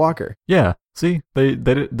 That's Scott Walker. Yeah, see? They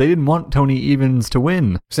didn't want Tony Evans to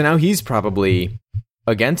win. So now he's probably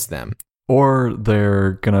against them. Or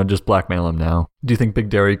they're gonna just blackmail him now. Do you think Big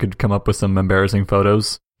Dairy could come up with some embarrassing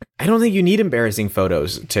photos? I don't think you need embarrassing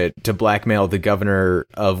photos to blackmail the governor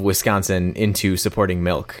of Wisconsin into supporting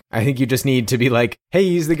milk. I think you just need to be like, hey,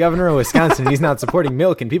 he's the governor of Wisconsin, he's not supporting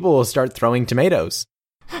milk, and people will start throwing tomatoes.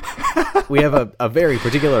 We have a very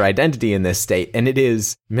particular identity in this state, and it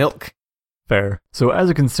is milk. Fair. So as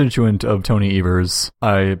a constituent of Tony Evers,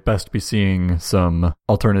 I best be seeing some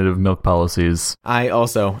alternative milk policies. I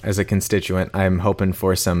also, as a constituent, I'm hoping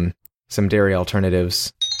for some dairy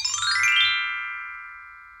alternatives.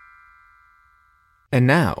 And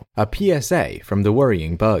now, a PSA from the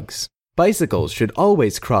Worrying Bugs. Bicycles should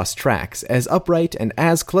always cross tracks as upright and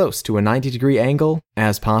as close to a 90-degree angle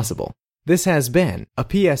as possible. This has been a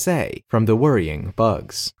PSA from the Worrying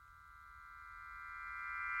Bugs.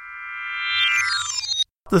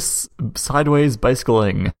 This sideways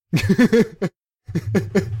bicycling.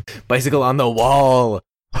 Bicycle on the wall.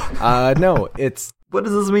 No, it's What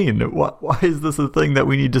does this mean? Why is this a thing that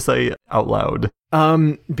we need to say out loud?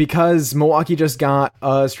 because Milwaukee just got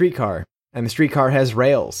a streetcar, and the streetcar has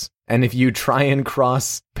rails. And if you try and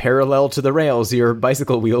cross parallel to the rails, your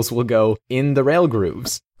bicycle wheels will go in the rail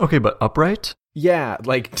grooves. Okay, but upright? Yeah,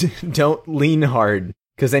 like, don't lean hard,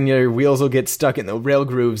 because then your wheels will get stuck in the rail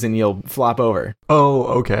grooves and you'll flop over. Oh,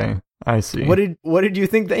 okay. I see. What did you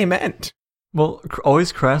think they meant? Well,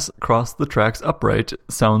 always cross the tracks upright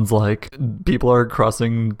sounds like people are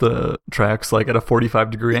crossing the tracks like at a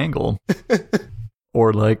 45-degree angle.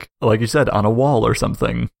 Or like you said, on a wall or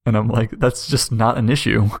something. And I'm like, that's just not an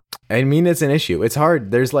issue. I mean, it's an issue. It's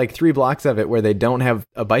hard. There's like 3 blocks of it where they don't have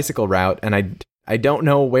a bicycle route, and I don't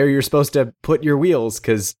know where you're supposed to put your wheels,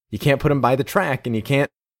 because you can't put them by the track, and you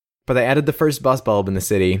can't. But they added the first bus bulb in the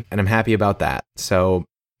city, and I'm happy about that. So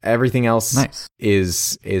everything else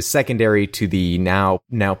is secondary to the now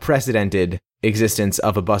precedented existence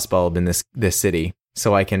of a bus bulb in this city.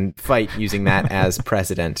 So I can fight using that as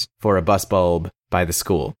precedent for a bus bulb by the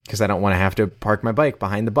school, because I don't want to have to park my bike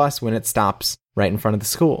behind the bus when it stops right in front of the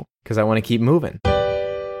school, because I want to keep moving.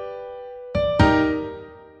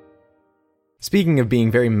 Speaking of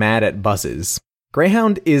being very mad at buses,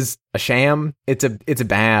 Greyhound is a sham. It's a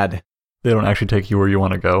bad. They don't actually take you where you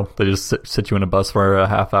want to go. They just sit you in a bus for a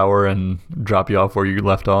half hour and drop you off where you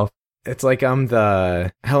left off. It's like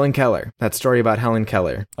the Helen Keller, that story about Helen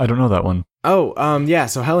Keller. I don't know that one. Oh, yeah,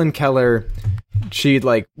 so Helen Keller, she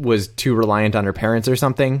was too reliant on her parents or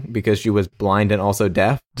something because she was blind and also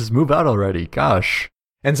deaf. Just move out already, gosh.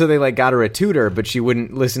 And so they got her a tutor, but she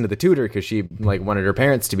wouldn't listen to the tutor because she wanted her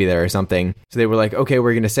parents to be there or something. So they were like, okay,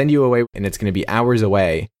 we're going to send you away, and it's going to be hours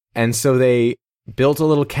away. And so they built a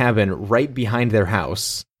little cabin right behind their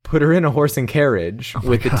house, put her in a horse and carriage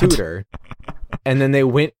with the tutor, and then they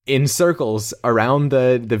went in circles around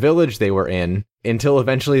the village they were in until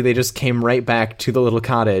eventually they just came right back to the little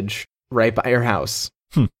cottage right by her house.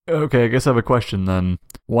 Okay, I guess I have a question then.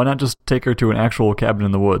 Why not just take her to an actual cabin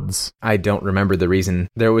in the woods? I don't remember the reason.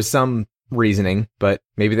 There was some reasoning, but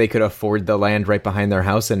maybe they could afford the land right behind their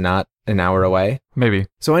house and not an hour away. Maybe.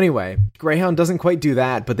 So anyway, Greyhound doesn't quite do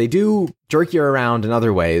that, but they do jerk you around in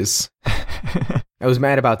other ways. I was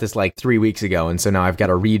mad about this 3 weeks ago, and so now I've got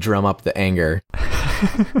to re-drum up the anger.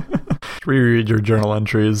 Reread your journal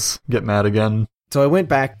entries. Get mad again. So I went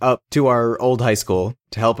back up to our old high school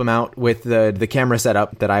to help him out with the camera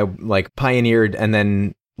setup that I pioneered and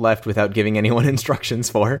then left without giving anyone instructions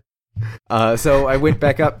for. So I went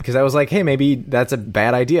back up because I was like, hey, maybe that's a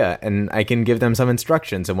bad idea and I can give them some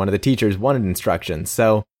instructions. And one of the teachers wanted instructions.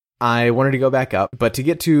 So I wanted to go back up, but to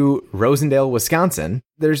get to Rosendale, Wisconsin,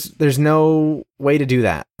 there's no way to do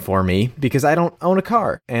that for me because I don't own a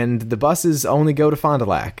car and the buses only go to Fond du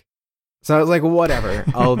Lac. So I was like, whatever,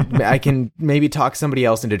 I can maybe talk somebody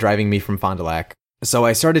else into driving me from Fond du Lac. So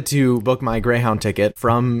I started to book my Greyhound ticket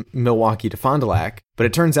from Milwaukee to Fond du Lac, but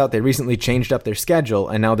it turns out they recently changed up their schedule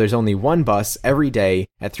and now there's only one bus every day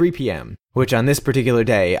at 3 p.m., which on this particular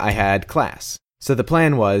day I had class. So the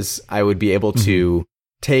plan was I would be able to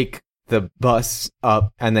take the bus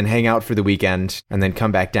up and then hang out for the weekend and then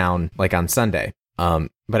come back down on Sunday.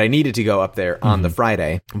 But I needed to go up there on the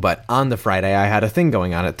Friday. But on the Friday, I had a thing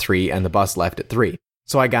going on at 3 and the bus left at 3.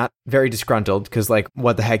 So I got very disgruntled because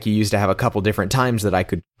what the heck, you used to have a couple different times that I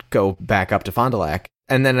could go back up to Fond du Lac.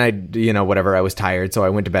 And then I was tired. So I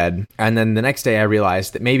went to bed. And then the next day I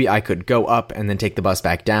realized that maybe I could go up and then take the bus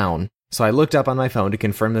back down. So I looked up on my phone to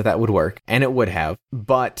confirm that would work, and it would have,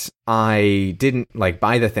 but I didn't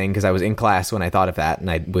buy the thing because I was in class when I thought of that,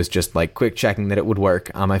 and I was just quick checking that it would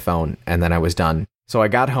work on my phone, and then I was done. So I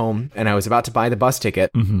got home, and I was about to buy the bus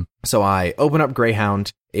ticket, so I open up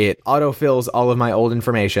Greyhound, it autofills all of my old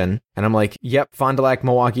information, and I'm like, yep, Fond du Lac,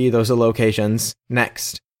 Milwaukee, those are locations,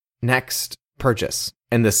 next, purchase.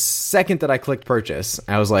 And the second that I clicked purchase,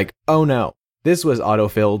 I was like, oh no, this was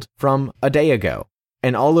autofilled from a day ago.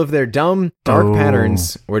 And all of their dumb, dark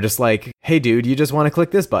patterns were just like, hey, dude, you just want to click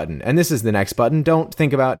this button. And this is the next button. Don't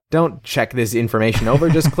check this information over.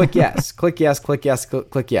 Just click yes. Click yes, click yes,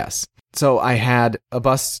 click yes. So I had a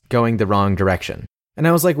bus going the wrong direction. And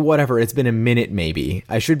I was like, whatever, it's been a minute maybe.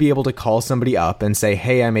 I should be able to call somebody up and say,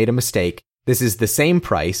 hey, I made a mistake. This is the same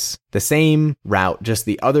price, the same route, just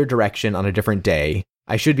the other direction on a different day.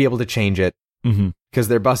 I should be able to change it. Because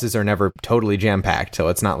their buses are never totally jam-packed, so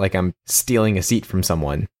it's not like I'm stealing a seat from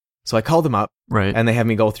someone. So I called them up, and they have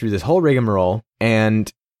me go through this whole rigmarole,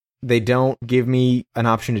 and they don't give me an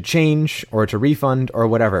option to change or to refund or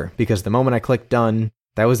whatever, because the moment I clicked done,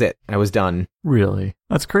 that was it. I was done. Really?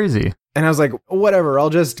 That's crazy. And I was like, whatever,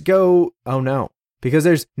 I'll just go. Oh no. because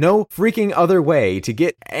there's no freaking other way to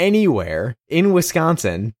get anywhere in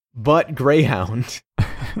Wisconsin but Greyhound.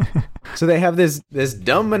 So they have this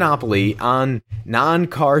dumb monopoly on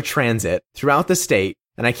non-car transit throughout the state,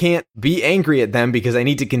 and I can't be angry at them because I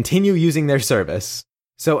need to continue using their service.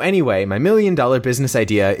 So anyway, my $1 million business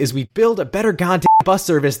idea is we build a better goddamn bus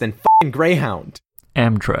service than fucking Greyhound.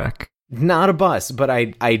 Amtrak. Not a bus, but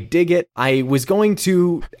I dig it. I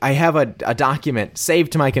have a document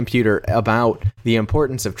saved to my computer about the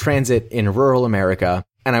importance of transit in rural America,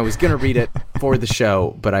 and I was going to read it for the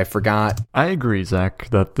show, but I forgot. I agree, Zach,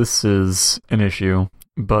 that this is an issue,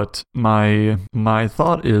 but my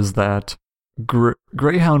thought is that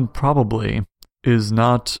Greyhound probably is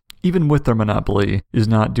not, even with their monopoly, is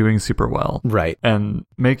not doing super well. Right. And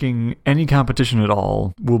making any competition at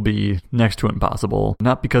all will be next to impossible.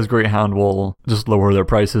 Not because Greyhound will just lower their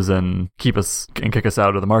prices and kick us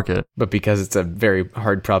out of the market. But because it's a very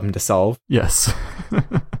hard problem to solve. Yes.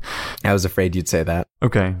 I was afraid you'd say that.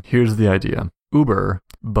 Okay, here's the idea. Uber,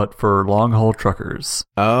 but for long-haul truckers.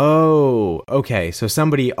 Oh, okay. So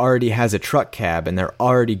somebody already has a truck cab and they're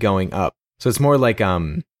already going up. So it's more like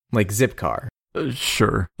Zipcar.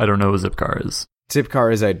 Sure. I don't know what Zipcar is.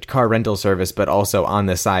 Zipcar is a car rental service, but also on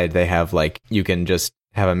the side they have you can just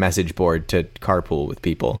have a message board to carpool with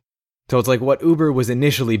people. So it's like what Uber was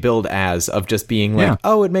initially billed as, of just being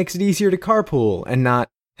oh, it makes it easier to carpool, and not,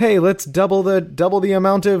 hey, let's double the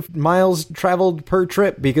amount of miles traveled per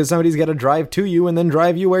trip because somebody's got to drive to you and then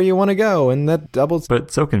drive you where you want to go, and that doubles. But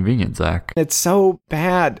it's so convenient, Zach. It's so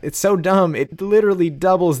bad. It's so dumb. It literally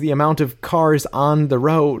doubles the amount of cars on the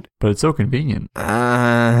road. But it's so convenient.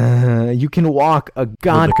 You can walk a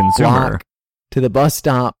block to the bus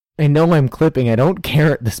stop. I know I'm clipping. I don't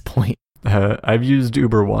care at this point. I've used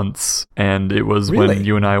Uber once, and it was Really? when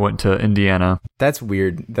you and I went to Indiana. That's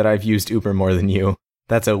weird that I've used Uber more than you.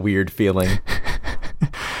 That's a weird feeling.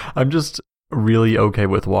 I'm just really okay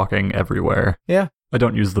with walking everywhere. Yeah. I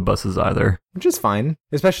don't use the buses either. Which is fine,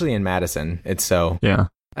 especially in Madison. It's so. Yeah.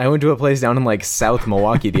 I went to a place down in South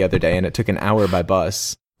Milwaukee the other day, and it took an hour by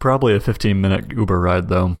bus. Probably a 15-minute Uber ride,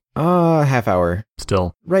 though. Half hour.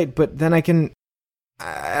 Still. Right, but then I can...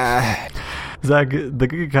 Zach, the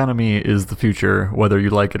gig economy is the future, whether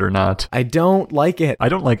you like it or not. I don't like it. I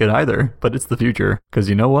don't like it either, but it's the future. Because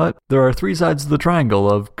you know what? There are three sides of the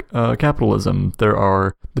triangle of capitalism. There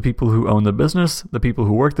are the people who own the business, the people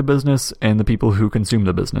who work the business, and the people who consume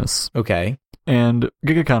the business. Okay. And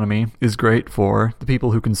gig economy is great for the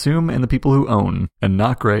people who consume and the people who own, and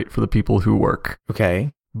not great for the people who work.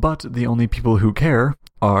 Okay. But the only people who care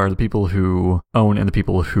are the people who own and the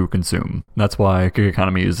people who consume. That's why gig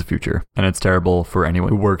economy is the future, and it's terrible for anyone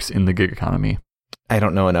who works in the gig economy. I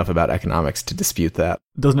don't know enough about economics to dispute that.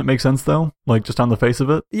 Doesn't it make sense, though? Just on the face of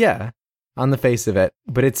it? Yeah, on the face of it.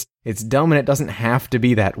 But it's dumb, and it doesn't have to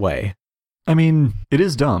be that way. I mean, it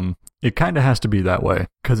is dumb. It kind of has to be that way,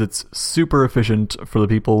 because it's super efficient for the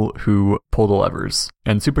people who pull the levers,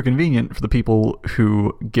 and super convenient for the people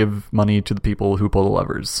who give money to the people who pull the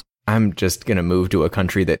levers. I'm just going to move to a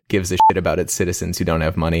country that gives a shit about its citizens who don't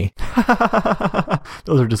have money.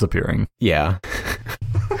 Those are disappearing. Yeah.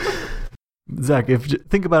 Zach,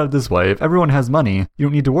 think about it this way. If everyone has money, you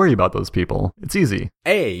don't need to worry about those people. It's easy.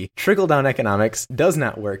 Trickle-down economics does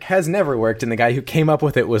not work, has never worked, and the guy who came up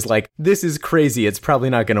with it was like, this is crazy, it's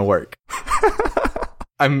probably not going to work.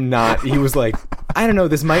 He was like, I don't know,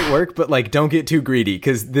 this might work, but don't get too greedy,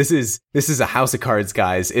 because this is a house of cards,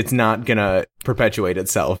 guys. It's not going to perpetuate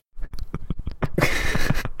itself.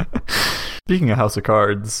 Speaking of House of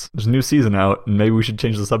Cards, there's a new season out, and maybe we should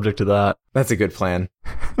change the subject to that. That's a good plan.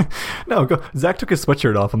 No, go. Zach took his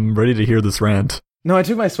sweatshirt off. I'm ready to hear this rant. No, I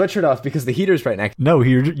took my sweatshirt off because the heater's right next. No,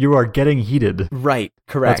 you are getting heated. Right,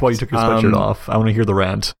 correct. That's why you took your sweatshirt off. I want to hear the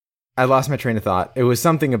rant. I lost my train of thought. It was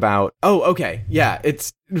something about... Oh, okay. Yeah,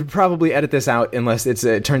 it's... Probably edit this out unless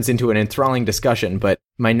it turns into an enthralling discussion, but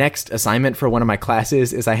my next assignment for one of my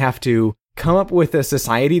classes is I have to come up with a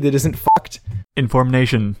society that isn't fucked. Inform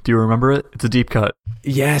Nation. Do you remember it? It's a deep cut.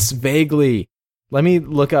 Yes, vaguely. Let me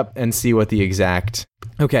look up and see what the exact...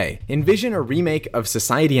 Okay, envision a remake of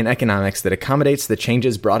society and economics that accommodates the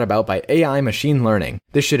changes brought about by AI machine learning.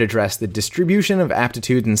 This should address the distribution of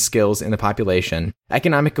aptitudes and skills in the population,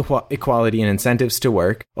 economic equality and incentives to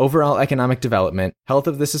work, overall economic development, health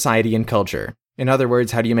of the society and culture. In other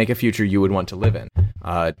words, how do you make a future you would want to live in?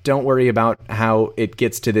 Don't worry about how it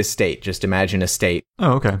gets to this state. Just imagine a state.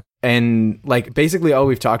 Oh, okay. And basically all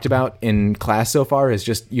we've talked about in class so far is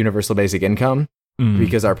just universal basic income.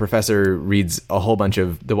 Because our professor reads a whole bunch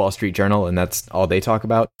of the Wall Street Journal, and that's all they talk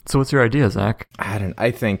about. So what's your idea, Zach?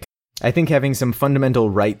 I think having some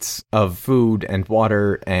fundamental rights of food and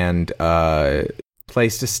water and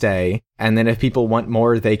place to stay. And then if people want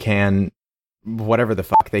more, they can, whatever the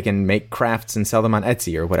fuck, they can make crafts and sell them on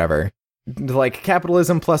Etsy or whatever. Like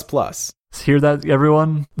capitalism plus. Hear that,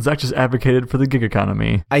 everyone? Zach just advocated for the gig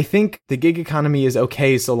economy. I think the gig economy is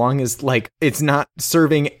okay so long as, like, it's not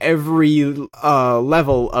serving every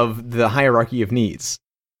level of the hierarchy of needs.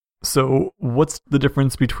 So, what's the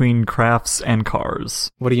difference between crafts and cars?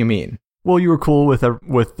 What do you mean? Well, you were cool with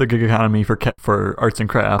the gig economy for arts and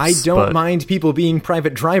crafts. I don't mind people being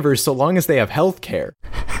private drivers so long as they have health care.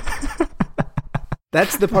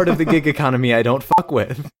 That's the part of the gig economy I don't fuck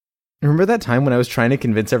with. Remember that time when I was trying to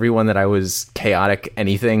convince everyone that I was chaotic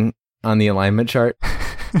anything on the alignment chart?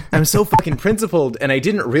 I'm so fucking principled, and I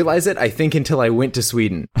didn't realize it, I think, until I went to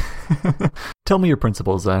Sweden. Tell me your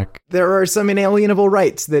principles, Zach. There are some inalienable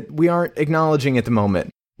rights that we aren't acknowledging at the moment,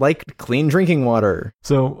 like clean drinking water.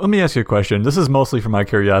 So, let me ask you a question. This is mostly for my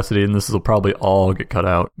curiosity, and this will probably all get cut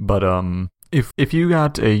out, but If you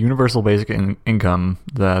got a universal basic income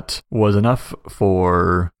that was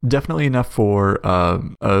definitely enough for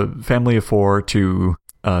a family of 4 to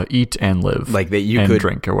eat and live, like that you could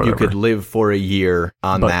drink or whatever, you could live for a year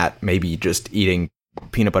on that, maybe just eating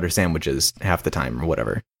peanut butter sandwiches half the time or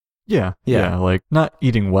whatever. Yeah, like not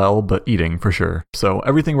eating well, but eating for sure. So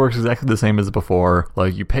everything works exactly the same as before.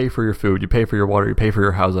 Like you pay for your food, you pay for your water, you pay for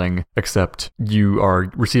your housing, except you are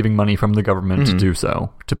receiving money from the government to do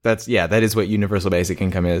so. That is what universal basic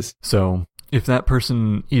income is. So if that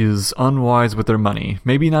person is unwise with their money,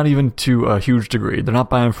 maybe not even to a huge degree, they're not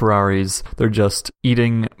buying Ferraris, they're just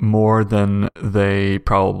eating more than they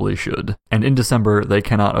probably should. And in December, they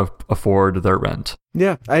cannot afford their rent.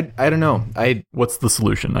 Yeah, I don't know. What's the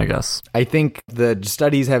solution, I guess? I think the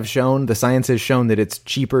studies have shown, the science has shown that it's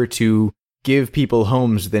cheaper to give people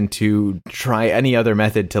homes than to try any other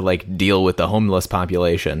method to, like, deal with the homeless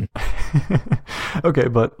population. Okay,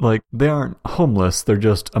 but, like, they aren't homeless, they're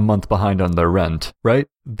just a month behind on their rent, right?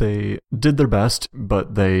 They did their best,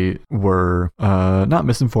 but they were not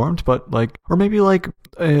misinformed, but, like, or maybe, like,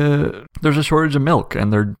 there's a shortage of milk,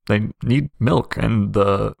 and they need milk, and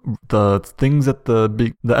the things at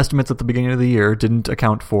the estimates at the beginning of the year didn't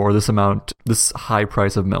account for this high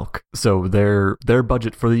price of milk. So their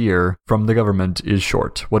budget for the year from the government is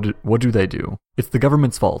short. What do they do? It's the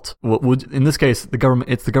government's fault. In this case,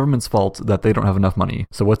 it's the government's fault that they don't have enough money.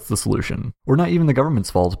 So what's the solution? Or not even the government's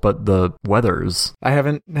fault, but the weather's. I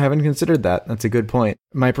haven't considered that. That's a good point.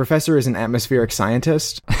 My professor is an atmospheric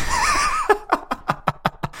scientist.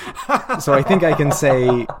 So I think I can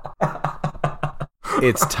say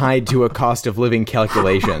it's tied to a cost of living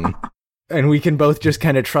calculation. And we can both just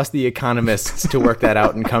kind of trust the economists to work that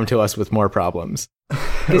out and come to us with more problems.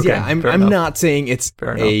 Because, okay, I'm not saying it's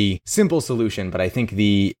a simple solution, but I think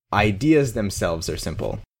the ideas themselves are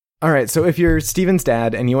simple. All right, so if you're Steven's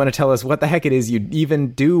dad and you want to tell us what the heck it is you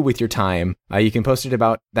even do with your time, you can post it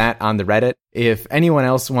about that on the Reddit. If anyone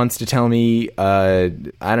else wants to tell me, I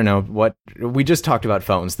don't know, what we just talked about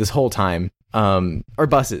phones this whole time, or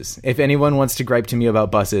buses. If anyone wants to gripe to me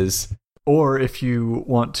about buses. Or if you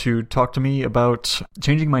want to talk to me about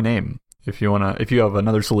changing my name. If you have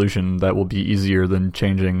another solution that will be easier than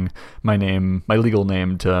changing my legal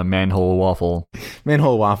name to Manhole Waffle.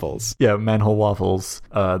 Manhole Waffles. Yeah, Manhole Waffles.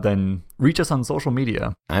 Then reach us on social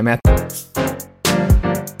media. I'm at